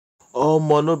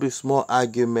No be small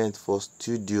argument for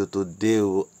studio today.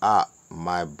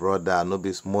 My brother, no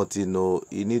be small thing. No,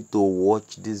 you need to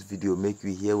watch this video, make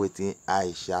you hear wetin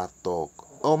Aisha talk.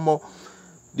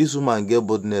 This woman get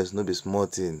boldness, no be small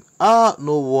thing.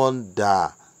 No wonder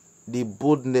the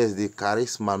boldness, the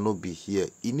charisma no be here.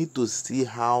 You need to see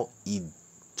how he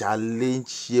challenge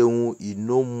Seun. He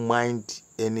no mind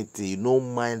anything, he no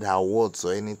mind her words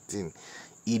or anything.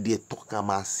 He dey talk am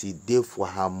as e dey for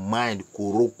her mind,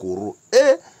 koro.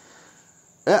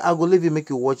 I go leave you, make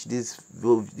you watch this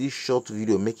short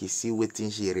video, make you see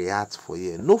wetin she react for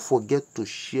here. No forget to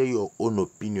share your own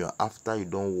opinion after you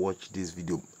don watch this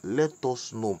video. Let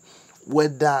us know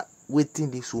whether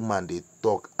wetin this woman dey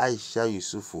talk, Aisha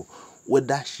Yusufu,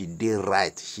 whether she dey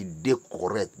right, she dey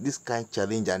correct. This kind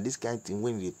challenge and this kind thing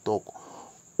when they talk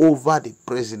over the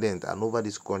president and over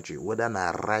this country, whether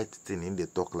na right thing in the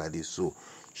talk like this. So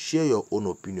share your own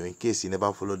opinion. In case you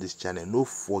never follow this channel, no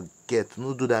forget,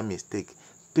 no do that mistake.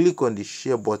 Click on the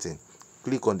share button,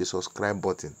 click on the subscribe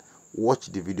button, watch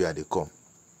the video as they come.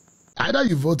 Either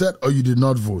you voted or you did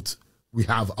not vote, we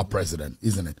have a president,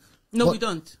 isn't it? No, we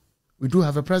don't. We do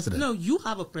have a president. No, you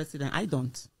have a president. I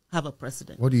don't have a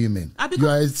president. What do you mean? You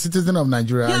are a citizen of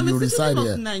Nigeria and you reside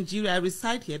here. Nigeria, I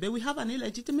reside here, but we have an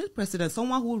illegitimate president,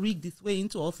 someone who rigged his way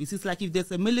into office. It's like if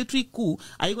there's a military coup,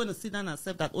 are you going to sit down and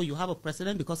accept that, oh, you have a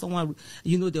president because someone,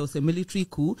 there was a military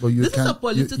coup? But this is a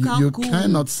political coup. You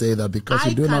cannot say that because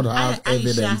you do not have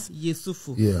evidence. Aisha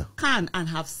Yusufu can and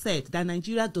have said that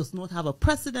Nigeria does not have a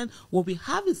president. What we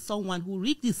have is someone who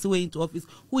rigged his way into office,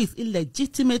 who is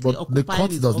illegitimately occupying the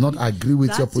court does not agree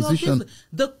with your position.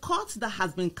 The court that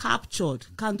has been captured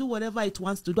can do whatever it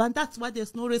wants to do, and that's why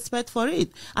there's no respect for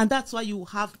it. And that's why you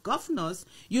have governors,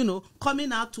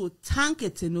 coming out to thank a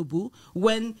Tinubu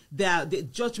when the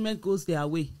judgment goes their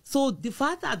way. So the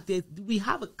fact that we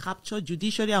have a captured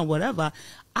judiciary and whatever,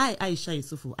 Aisha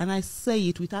Yusufu, and I say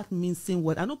it without mincing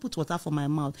word, I don't put water for my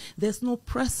mouth, there's no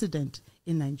precedent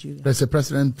in Nigeria. There's a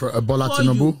president, Bola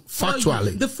Tinubu,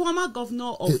 factually. The former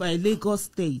governor of Lagos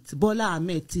State, Bola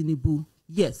Ahmed Tinubu,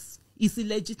 yes, is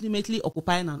illegitimately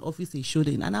occupying an office he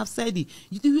shouldn't. And I've said it.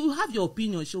 You have your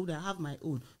opinion, should I have my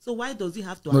own? So why does he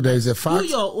have to? No, there is a fact.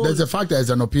 There's a fact, there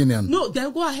is an opinion. No,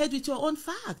 then go ahead with your own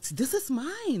fact. This is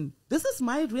mine. This is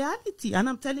my reality. And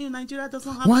I'm telling you, Nigeria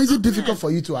doesn't have. Why is it difficult for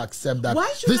you to accept that?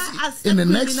 Why should I accept in the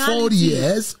next 4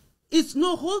 years? It's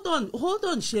no, hold on,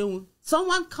 Seun.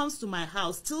 Someone comes to my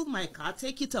house, steal my car,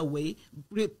 take it away,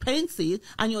 repaint it,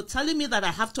 and you're telling me that I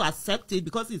have to accept it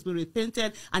because it's been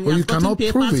repainted and you have gotten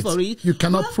papers for it. You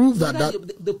cannot prove that.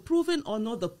 The proven or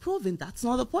not the proven, that's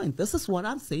not the point. This is what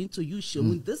I'm saying to you,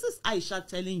 Seun. This is Aisha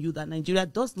telling you that Nigeria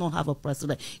does not have a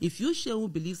president. If you,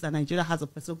 Seun, believes that Nigeria has a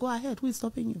president, go ahead. Who is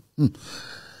stopping you?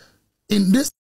 In this